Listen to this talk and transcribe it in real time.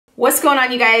What's going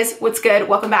on, you guys? What's good?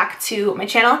 Welcome back to my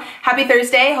channel. Happy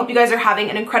Thursday. Hope you guys are having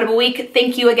an incredible week.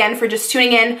 Thank you again for just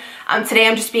tuning in. Today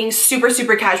I'm just being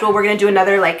super casual. We're gonna do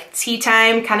another like tea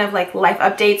time, kind of like life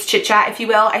updates, chit chat, if you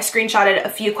will. I screenshotted a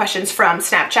few questions from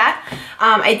Snapchat.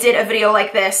 I did a video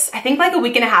like this, I think like a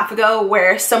week and a half ago,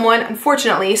 where someone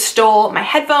unfortunately stole my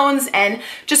headphones, and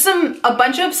just a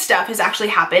bunch of stuff has actually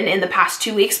happened in the past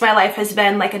 2 weeks. My life has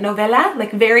been like a novela,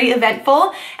 like very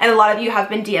eventful, and a lot of you have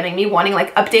been DMing me wanting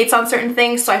like updates on certain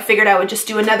things, so I figured I would just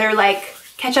do another like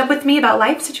catch up with me about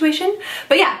life situation.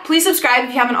 But yeah, please subscribe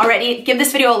if you haven't already. Give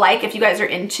this video a like if you guys are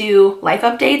into life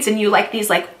updates and you like these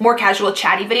like more casual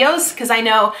chatty videos, because I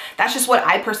know that's just what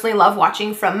I personally love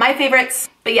watching from my favorites.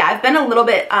 But yeah, I've been a little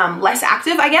bit less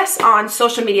active, I guess, on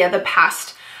social media the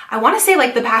past, I want to say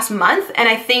like the past month. And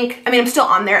I mean, I'm still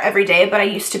on there every day, but I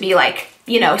used to be like,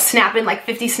 you know, snapping like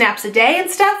 50 snaps a day and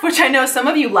stuff, which I know some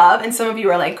of you love, and some of you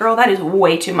are like, girl, that is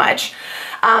way too much.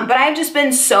 But I've just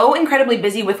been so incredibly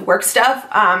busy with work stuff.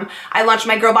 I launched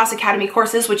my Girl Boss Academy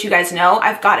courses, which you guys know.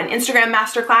 I've got an Instagram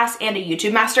masterclass and a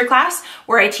YouTube masterclass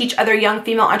where I teach other young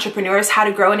female entrepreneurs how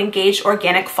to grow an engaged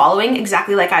organic following,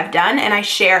 exactly like I've done. And I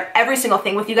share every single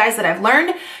thing with you guys that I've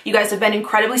learned. You guys have been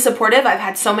incredibly supportive. I've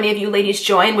had so many of you ladies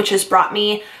join, which has brought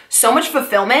me so much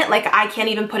fulfillment, like I can't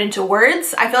even put into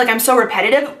words. I feel like I'm so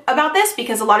repetitive about this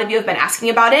because a lot of you have been asking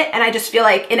about it, and I just feel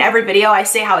like in every video I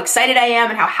say how excited I am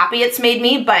and how happy it's made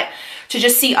me, but to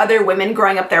just see other women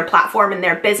growing up their platform and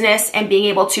their business and being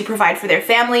able to provide for their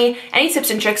family, any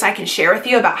tips and tricks I can share with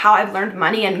you about how I've learned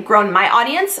money and grown my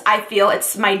audience, I feel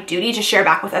it's my duty to share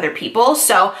back with other people.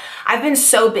 So I've been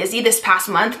so busy this past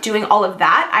month doing all of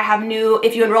that. I have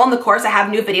if you enroll in the course, I have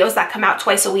new videos that come out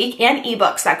twice a week and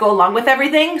ebooks that go along with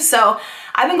everything. So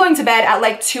I've been going to bed at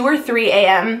like 2 or 3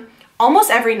 a.m. almost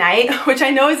every night, which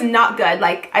I know is not good.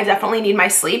 Like, I definitely need my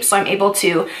sleep so I'm able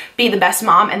to be the best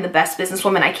mom and the best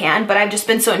businesswoman I can, but I've just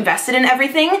been so invested in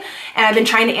everything, and I've been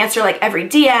trying to answer like every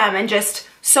DM and just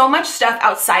so much stuff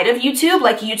outside of YouTube.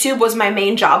 Like, YouTube was my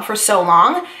main job for so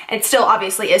long, and it still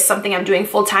obviously is something I'm doing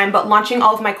full time, but launching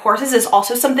all of my courses is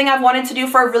also something I've wanted to do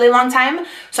for a really long time.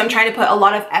 So I'm trying to put a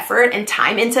lot of effort and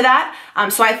time into that.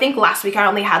 So I think last week I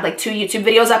only had like 2 YouTube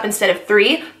videos up instead of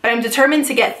 3, but I'm determined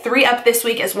to get 3 up this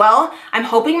week as well. I'm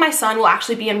hoping my son will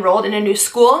actually be enrolled in a new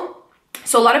school.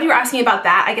 So a lot of you are asking about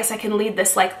that. I guess I can lead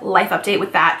this like life update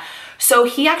with that. So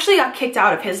he actually got kicked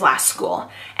out of his last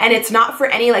school, and it's not for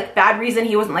any like bad reason.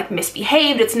 He wasn't like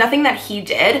misbehaved. It's nothing that he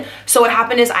did. So what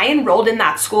happened is I enrolled in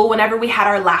that school whenever we had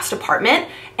our last apartment,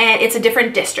 and it's a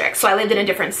different district. So I lived in a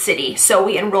different city. So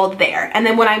we enrolled there. And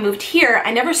then when I moved here,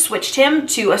 I never switched him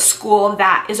to a school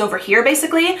that is over here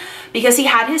basically, because he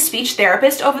had his speech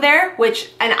therapist over there,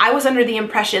 and I was under the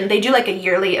impression they do like a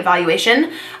yearly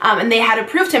evaluation, and they had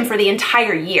approved him for the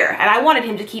entire year. And I wanted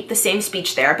him to keep the same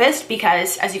speech therapist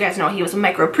because, as you guys know, he was a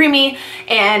micro preemie,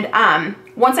 and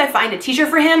once I find a teacher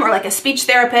for him or like a speech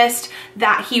therapist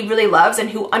that he really loves and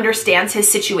who understands his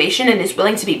situation and is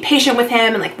willing to be patient with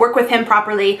him and like work with him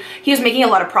properly, he was making a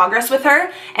lot of progress with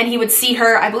her, and he would see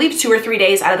her, I believe 2 or 3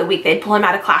 days out of the week. They'd pull him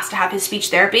out of class to have his speech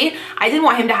therapy. I didn't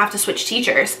want him to have to switch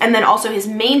teachers. And then also his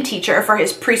main teacher for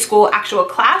his preschool actual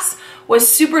class was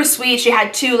super sweet. She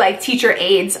had 2 like teacher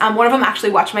aides. One of them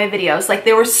actually watched my videos. Like,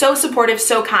 they were so supportive,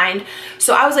 so kind.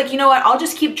 So I was like, you know what, I'll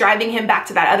just keep driving him back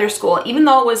to that other school, even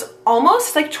though it was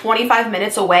almost like 25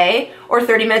 minutes away or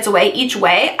 30 minutes away each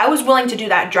way. I was willing to do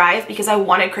that drive because I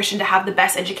wanted Christian to have the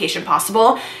best education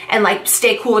possible and like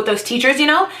stay cool with those teachers, you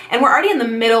know? And we're already in the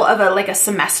middle of a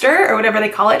semester or whatever they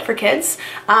call it for kids.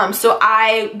 So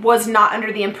I was not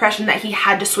under the impression that he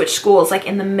had to switch schools like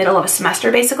in the middle of a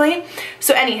semester basically.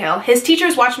 So anyhow, his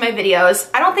teachers watched my videos.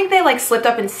 I don't think they like slipped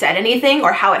up and said anything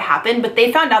or how it happened, but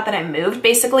they found out that I moved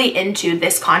basically into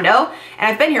this condo, and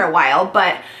I've been here a while,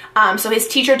 but so his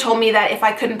teacher told me that if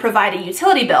I couldn't provide a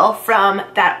utility bill from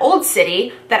that old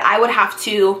city, that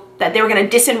they were gonna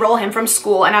disenroll him from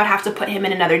school and I would have to put him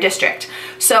in another district.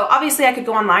 So obviously I could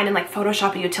go online and like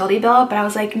Photoshop a utility bill, but I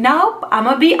was like, nope, I'm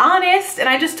gonna be honest. And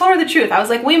I just told her the truth. I was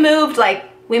like, we moved.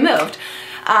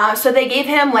 So they gave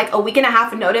him like a week and a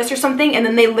half of notice or something, and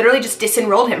then they literally just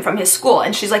disenrolled him from his school.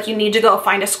 And she's like, you need to go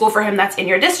find a school for him that's in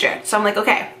your district. So I'm like,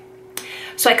 okay.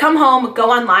 So I come home, go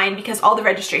online, because all the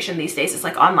registration these days is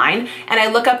like online, and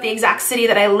I look up the exact city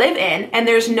that I live in, and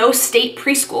there's no state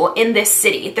preschool in this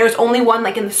city. There's only one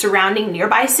like in the surrounding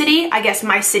nearby city. I guess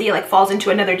my city like falls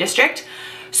into another district.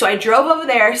 So I drove over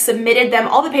there, submitted them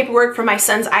all the paperwork for my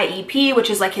son's IEP, which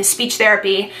is like his speech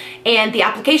therapy, and the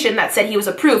application that said he was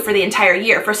approved for the entire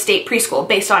year for state preschool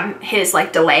based on his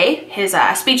like delay, his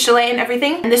speech delay and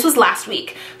everything. And this was last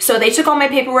week. So they took all my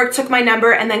paperwork, took my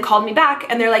number, and then called me back,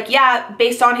 and they're like, yeah,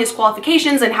 based on his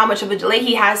qualifications and how much of a delay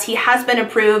he has been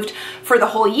approved for the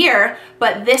whole year,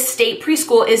 but this state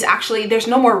preschool is actually, there's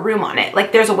no more room on it.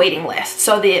 Like there's a waiting list.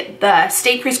 So the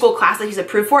state preschool class that he's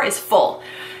approved for is full.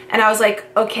 And I was like,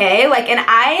 okay, like, and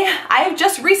I've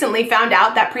just recently found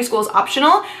out that preschool is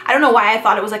optional. I don't know why I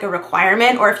thought it was like a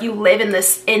requirement, or if you live in the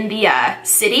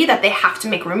city that they have to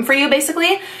make room for you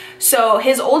basically. So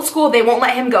his old school, they won't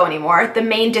let him go anymore. The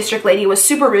main district lady was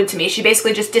super rude to me. She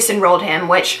basically just disenrolled him,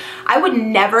 which I would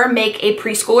never make a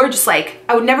preschooler just like,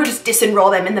 I would never just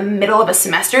disenroll them in the middle of a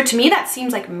semester. To me, that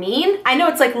seems like mean. I know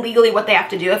it's like legally what they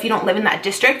have to do if you don't live in that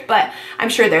district, but I'm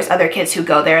sure there's other kids who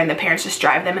go there and the parents just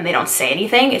drive them and they don't say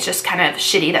anything. It's just kind of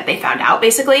shitty that they found out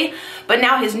basically. But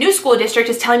now his new school district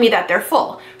is telling me that they're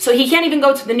full. So he can't even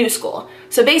go to the new school.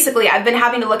 So basically I've been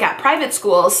having to look at private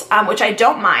schools, which I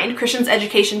don't mind. Christian's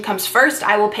education comes first.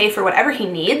 I will pay for whatever he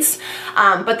needs.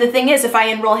 But the thing is, if I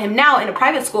enroll him now in a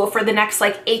private school for the next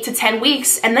like 8 to 10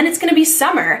 weeks, and then it's gonna be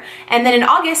summer. And then in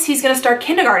August, he's gonna start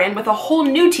kindergarten with a whole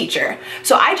new teacher.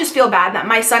 So I just feel bad that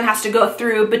my son has to go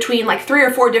through between like 3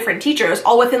 or 4 different teachers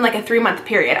all within like a 3-month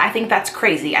period. I think that's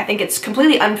crazy. I think it's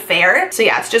completely unfair. So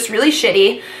yeah, it's just really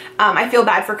shitty. I feel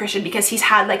bad for Christian because he's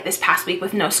had like this past week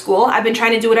with no school. I've been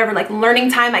trying to do whatever like learning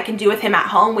time I can do with him at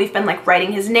home. We've been like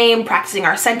writing his name, practicing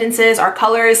our sentences, our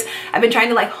colors. I've been trying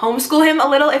to like homeschool him a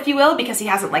little, if you will, because he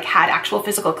hasn't like had actual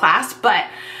physical class. But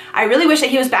I really wish that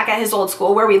he was back at his old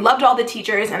school where we loved all the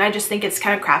teachers, and I just think it's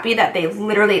kind of crappy that they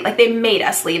literally, like, they made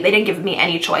us leave. They didn't give me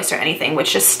any choice or anything,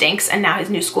 which just stinks, and now his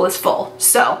new school is full.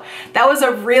 So that was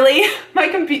a really, my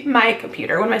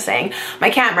computer, what am I saying? My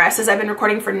camera says I've been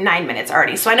recording for 9 minutes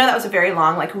already, so I know that was a very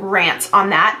long, like, rant on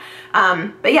that.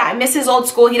 But yeah, I miss his old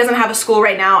school. He doesn't have a school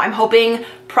right now. I'm hoping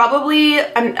probably,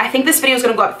 I think this video is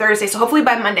going to go up Thursday, so hopefully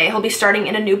by Monday he'll be starting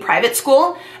in a new private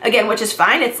school, again, which is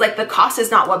fine. It's like the cost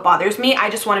is not what bothers me. I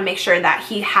just want to make sure that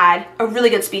he had a really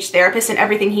good speech therapist and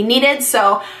everything he needed,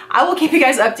 so I will keep you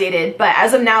guys updated, but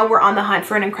as of now, we're on the hunt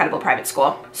for an incredible private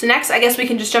school. So next, I guess we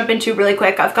can just jump into really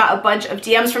quick. I've got a bunch of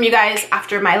DMs from you guys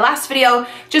after my last video,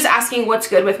 just asking what's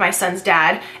good with my son's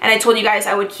dad, and I told you guys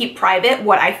I would keep private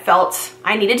what I felt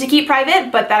I needed to keep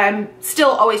private, but that I'm still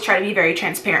always trying to be very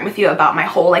transparent with you about my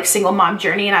whole like single mom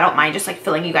journey, and I don't mind just like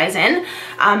filling you guys in.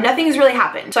 Nothing has really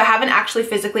happened. So I haven't actually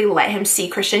physically let him see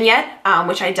Christian yet,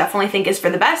 which I definitely think is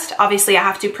for the best. Obviously I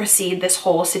have to proceed this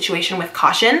whole situation with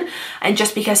caution, and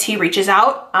just because he reaches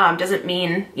out doesn't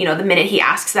mean, you know, the minute he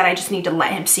asks that I just need to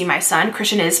let him see my son.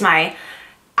 Christian is my,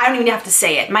 I don't even have to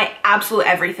say it, my absolute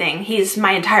everything. He's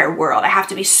my entire world. I have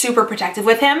to be super protective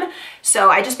with him. So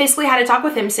I just basically had to talk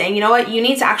with him saying, you know what, you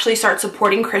need to actually start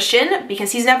supporting Christian,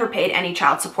 because he's never paid any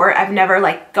child support. I've never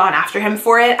like gone after him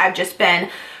for it. I've just been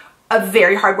a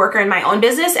very hard worker in my own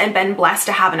business and been blessed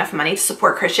to have enough money to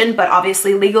support Christian. But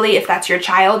obviously legally, if that's your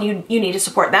child, you need to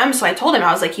support them. So I told him,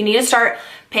 I was like, you need to start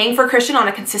paying for Christian on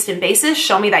a consistent basis.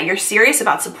 Show me that you're serious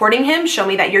about supporting him. Show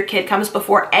me that your kid comes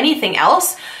before anything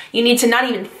else. You need to not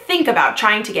even think about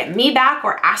trying to get me back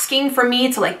or asking for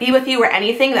me to like be with you or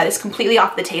anything. That is completely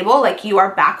off the table. Like, you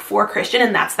are back for Christian,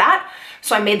 and that's that.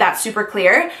 So I made that super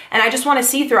clear. And I just want to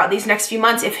see throughout these next few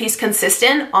months if he's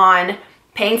consistent on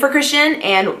paying for Christian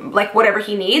and like whatever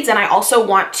he needs. And I also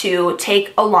want to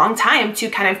take a long time to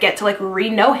kind of get to like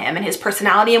re-know him and his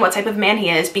personality and what type of man he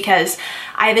is, because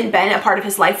I haven't been a part of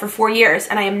his life for 4 years,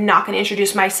 and I am not going to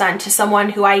introduce my son to someone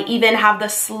who I even have the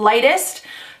slightest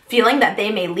feeling that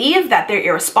they may leave, that they're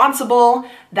irresponsible,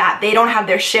 that they don't have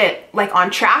their shit like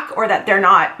on track, or that they're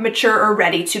not mature or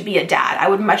ready to be a dad. I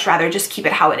would much rather just keep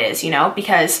it how it is, you know,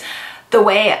 because the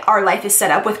way our life is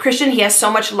set up with Christian, he has so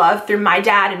much love through my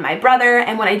dad and my brother,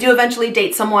 and when I do eventually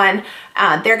date someone,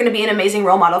 they're going to be an amazing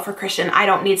role model for Christian. I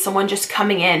don't need someone just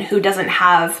coming in who doesn't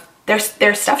have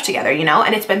their stuff together, you know?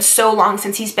 And it's been so long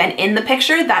since he's been in the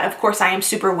picture that of course I am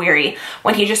super weary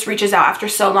when he just reaches out after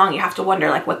so long. You have to wonder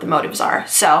like what the motives are.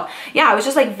 So yeah, I was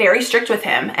just like very strict with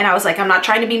him, and I was like, I'm not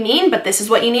trying to be mean, but this is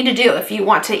what you need to do if you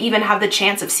want to even have the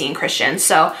chance of seeing Christian.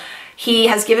 So he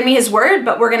has given me his word,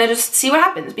 but we're gonna just see what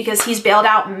happens, because he's bailed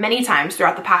out many times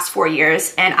throughout the past 4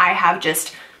 years, and I have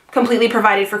just completely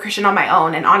provided for Christian on my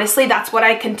own. And honestly, that's what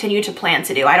I continue to plan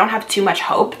to do. I don't have too much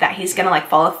hope that he's gonna like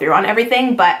follow through on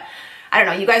everything, but I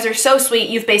don't know, you guys are so sweet.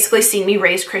 You've basically seen me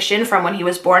raise Christian from when he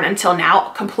was born until now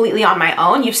completely on my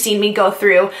own. You've seen me go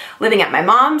through living at my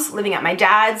mom's, living at my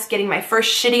dad's, getting my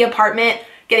first shitty apartment,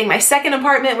 getting my second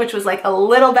apartment, which was like a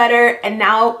little better, and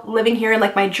now living here in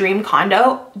like my dream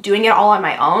condo, doing it all on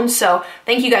my own. So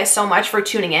thank you guys so much for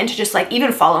tuning in to just like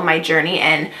even follow my journey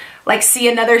and like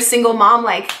see another single mom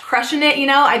like crushing it, you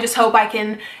know. I just hope I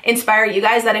can inspire you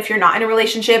guys that if you're not in a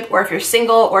relationship, or if you're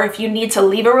single, or if you need to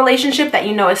leave a relationship that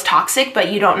you know is toxic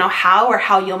but you don't know how, or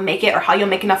how you'll make it, or how you'll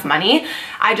make enough money,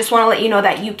 I just want to let you know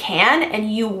that you can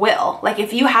and you will. Like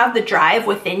if you have the drive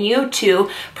within you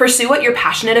to pursue what you're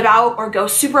passionate about, or go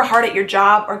super hard at your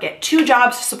job, or get 2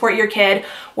 jobs to support your kid,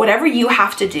 whatever you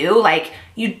have to do, like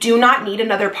you do not need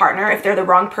another partner if they're the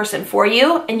wrong person for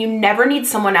you, and you never need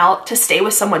someone else to stay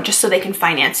with someone just so they can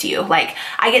finance you. Like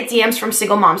I get DMs from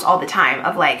single moms all the time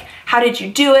of like, how did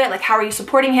you do it? Like, how are you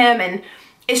supporting him? And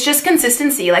it's just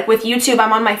consistency. Like with YouTube,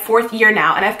 I'm on my 4th year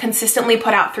now, and I've consistently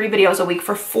put out 3 videos a week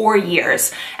for 4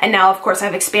 years. And now of course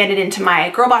I've expanded into my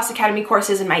Girl Boss Academy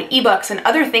courses and my ebooks and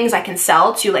other things I can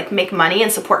sell to like make money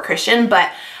and support Christian. But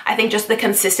I think just the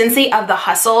consistency of the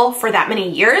hustle for that many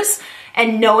years,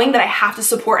 and knowing that I have to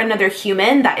support another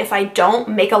human, that if I don't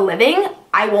make a living,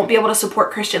 I won't be able to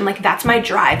support Christian. Like that's my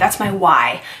drive, that's my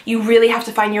why. You really have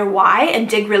to find your why and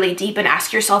dig really deep and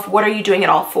ask yourself, what are you doing it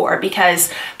all for? Because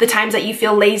the times that you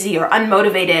feel lazy or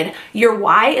unmotivated, your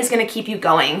why is gonna keep you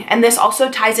going. And this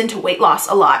also ties into weight loss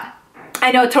a lot.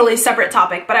 I know, a totally separate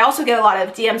topic, but I also get a lot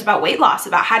of DMs about weight loss,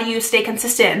 about how do you stay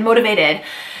consistent and motivated.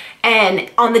 And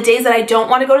on the days that I don't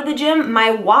want to go to the gym, my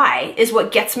why is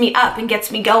what gets me up and gets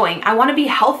me going. I want to be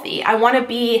healthy. I want to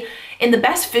be in the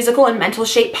best physical and mental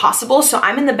shape possible, so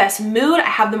I'm in the best mood, I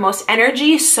have the most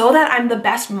energy, so that I'm the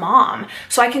best mom.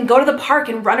 So I can go to the park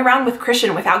and run around with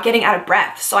Christian without getting out of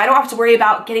breath. So I don't have to worry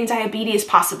about getting diabetes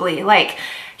possibly. Like,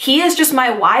 he is just my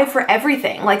why for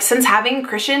everything. Like, since having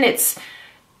Christian, it's,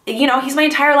 you know, he's my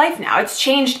entire life now. It's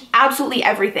changed absolutely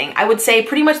everything. I would say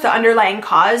pretty much the underlying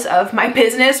cause of my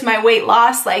business, my weight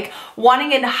loss, like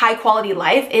wanting a high quality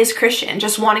life is Christian,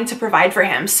 just wanting to provide for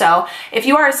him. So if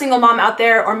you are a single mom out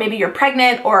there, or maybe you're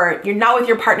pregnant, or you're not with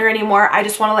your partner anymore, I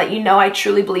just want to let you know I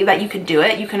truly believe that you can do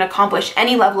it. You can accomplish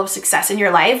any level of success in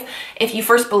your life if you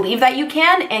first believe that you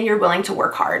can and you're willing to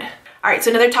work hard. All right,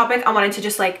 so another topic I wanted to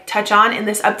just like touch on in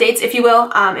this updates, if you will.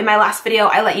 In my last video,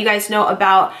 I let you guys know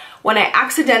about when I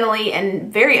accidentally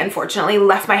and very unfortunately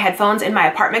left my headphones in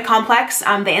my apartment complex.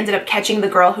 They ended up catching the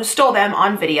girl who stole them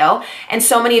on video. And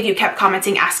so many of you kept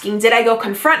commenting, asking, did I go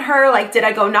confront her? Like, did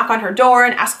I go knock on her door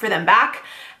and ask for them back?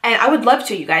 And I would love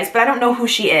to, you guys, but I don't know who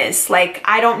she is. Like,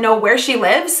 I don't know where she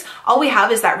lives. All we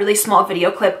have is that really small video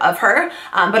clip of her.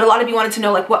 But a lot of you wanted to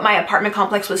know like what my apartment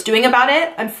complex was doing about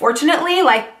it. Unfortunately,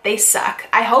 like, they suck.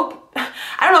 I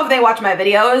don't know if they watch my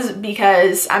videos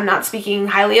because I'm not speaking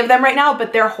highly of them right now,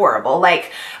 but they're horrible.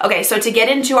 Like, okay, so to get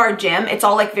into our gym, it's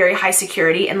all like very high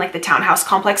security in like the townhouse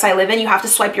complex I live in. You have to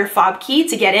swipe your fob key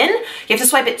to get in. You have to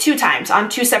swipe it 2 times on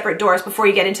 2 separate doors before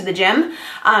you get into the gym.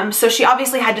 So she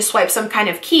obviously had to swipe some kind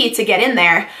of key to get in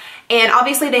there. And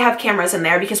obviously they have cameras in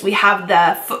there because we have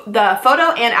the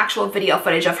photo and actual video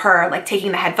footage of her like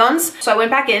taking the headphones. So I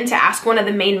went back in to ask one of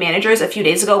the main managers a few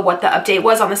days ago what the update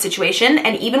was on the situation.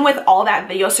 And even with all that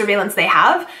video surveillance they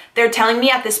have, they're telling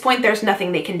me at this point there's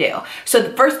nothing they can do.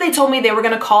 So first they told me they were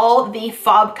gonna call the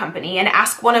fob company and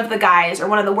ask one of the guys or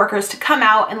one of the workers to come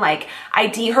out and like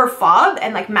ID her fob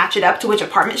and like match it up to which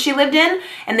apartment she lived in.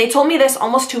 And they told me this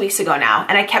almost 2 weeks ago now.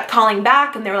 And I kept calling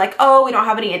back and they were like, oh, we don't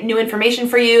have any new information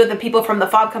for you. The people from the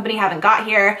fob company haven't got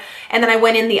here. And then I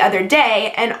went in the other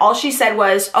day and all she said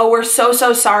was, oh, we're so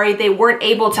sorry. They weren't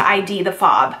able to ID the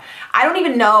fob. I don't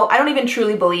even know, I don't even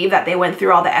truly believe that they went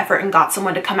through all the effort and got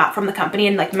someone to come out from the company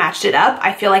and like matched it up.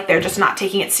 I feel like they're just not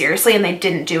taking it seriously and they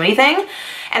didn't do anything.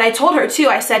 And I told her too,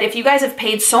 I said, if you guys have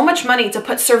paid so much money to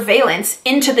put surveillance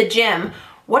into the gym,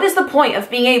 what is the point of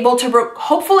being able to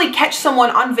hopefully catch someone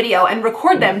on video and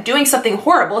record them doing something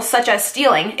horrible such as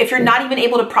stealing if you're not even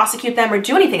able to prosecute them or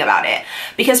do anything about it?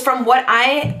 Because from what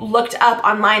I looked up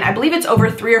online, I believe it's over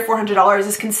 $300 or $400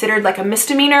 is considered like a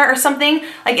misdemeanor or something.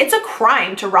 Like, it's a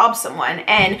crime to rob someone.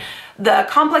 And the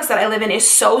complex that I live in is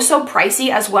so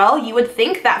pricey as well. You would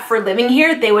think that for living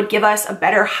here, they would give us a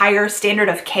better, higher standard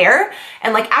of care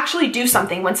and like actually do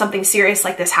something when something serious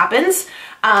like this happens.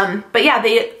 But yeah,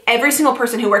 every single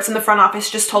person who works in the front office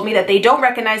just told me that they don't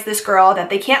recognize this girl, that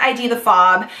they can't ID the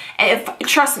fob. And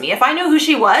trust me, if I knew who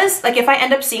she was, like if I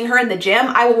end up seeing her in the gym,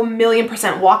 I will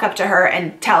 1,000,000% walk up to her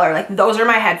and tell her like, those are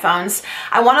my headphones.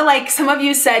 I want to, like some of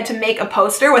you said, to make a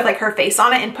poster with like her face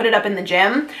on it and put it up in the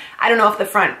gym. I don't know if the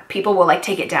front people will like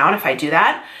take it down if I do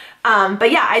that.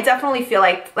 But yeah, I definitely feel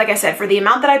like I said, for the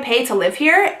amount that I pay to live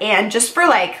here and just for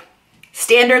like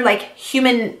standard like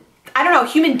human I don't know,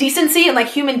 human decency and like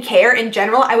human care in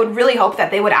general, I would really hope that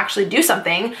they would actually do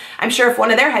something. I'm sure if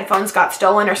one of their headphones got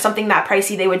stolen or something that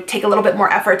pricey, they would take a little bit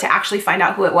more effort to actually find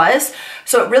out who it was.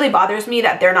 So it really bothers me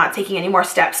that they're not taking any more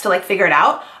steps to like figure it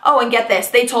out. Oh, and get this,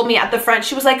 they told me at the front,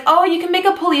 she was like, oh, you can make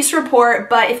a police report,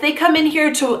 but if they come in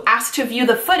here to ask to view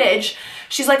the footage,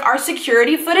 she's like, our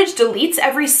security footage deletes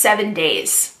every 7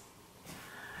 days.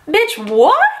 Bitch,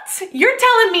 what? You're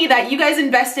telling me that you guys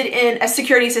invested in a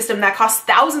security system that costs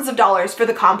thousands of dollars for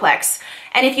the complex,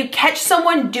 and if you catch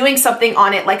someone doing something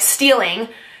on it, like stealing,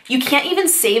 you can't even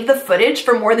save the footage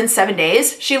for more than 7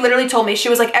 days? She literally told me, she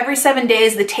was like, every 7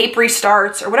 days the tape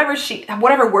restarts, or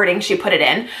whatever wording she put it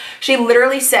in. She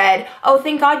literally said, oh,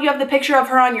 thank God you have the picture of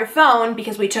her on your phone,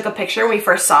 because we took a picture when we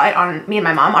first saw it on, me and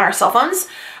my mom, on our cell phones.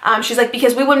 She's like,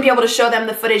 because we wouldn't be able to show them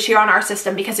the footage here on our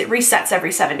system because it resets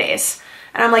every 7 days.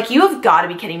 And I'm like, you have got to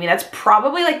be kidding me. That's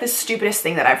probably like the stupidest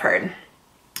thing that I've heard.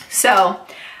 So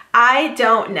I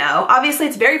don't know. Obviously,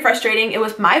 it's very frustrating. It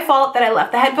was my fault that I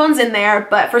left the headphones in there,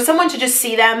 but for someone to just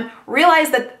see them,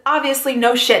 realize that obviously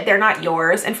no shit, they're not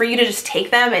yours, and for you to just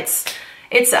take them, it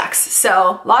sucks.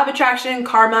 So law of attraction,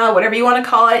 karma, whatever you want to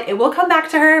call it, it will come back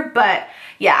to her. But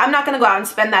yeah, I'm not going to go out and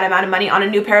spend that amount of money on a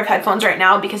new pair of headphones right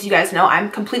now, because you guys know I'm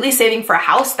completely saving for a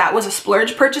house. That was a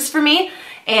splurge purchase for me.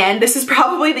 And this is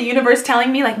probably the universe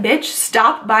telling me like, bitch,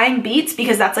 stop buying Beats,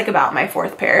 because that's like about my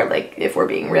 4th pair, like if we're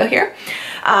being real here.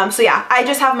 So yeah, I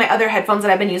just have my other headphones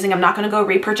that I've been using. I'm not going to go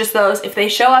repurchase those. If they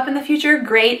show up in the future,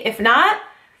 great. If not,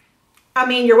 I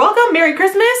mean, you're welcome. Merry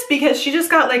Christmas, because she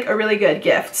just got like a really good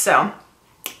gift. So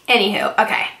anywho,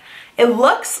 okay. It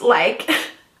looks like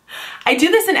I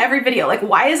do this in every video. Like,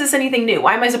 why is this anything new?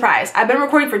 Why am I surprised? I've been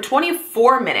recording for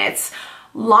 24 minutes.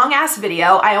 Long ass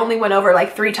video. I only went over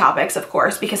like 3 topics, of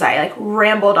course, because I like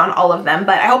rambled on all of them,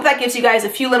 but I hope that gives you guys a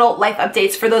few little life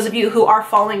updates for those of you who are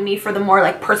following me for the more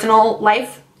like personal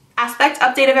life aspect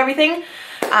update of everything.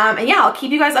 And yeah, I'll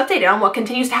keep you guys updated on what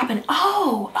continues to happen.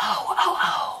 Oh,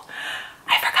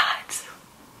 I forgot.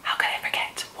 How could I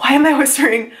forget? Why am I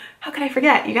whispering? How could I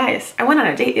forget? You guys, I went on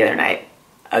a date the other night.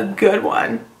 A good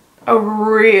one. A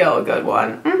real good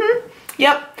one.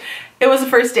 Yep. It was a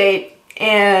first date,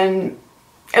 and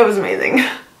it was amazing.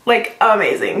 Like,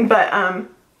 amazing. But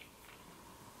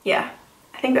yeah,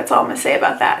 I think that's all I'm gonna say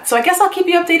about that. So I guess I'll keep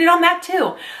you updated on that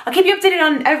too. I'll keep you updated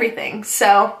on everything.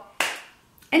 So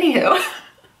anywho,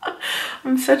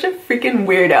 I'm such a freaking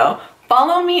weirdo.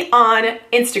 Follow me on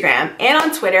Instagram and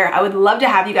on Twitter. I would love to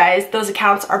have you guys. Those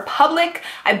accounts are public.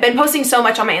 I've been posting so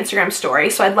much on my Instagram story,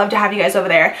 so I'd love to have you guys over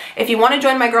there. If you want to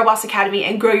join my Girl Boss Academy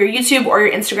and grow your YouTube or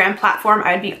your Instagram platform,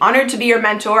 I would be honored to be your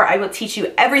mentor. I will teach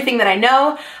you everything that I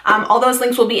know. All those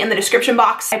links will be in the description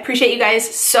box. I appreciate you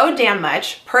guys so damn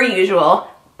much, per usual.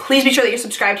 Please be sure that you're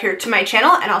subscribed here to my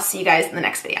channel, and I'll see you guys in the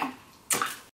next video.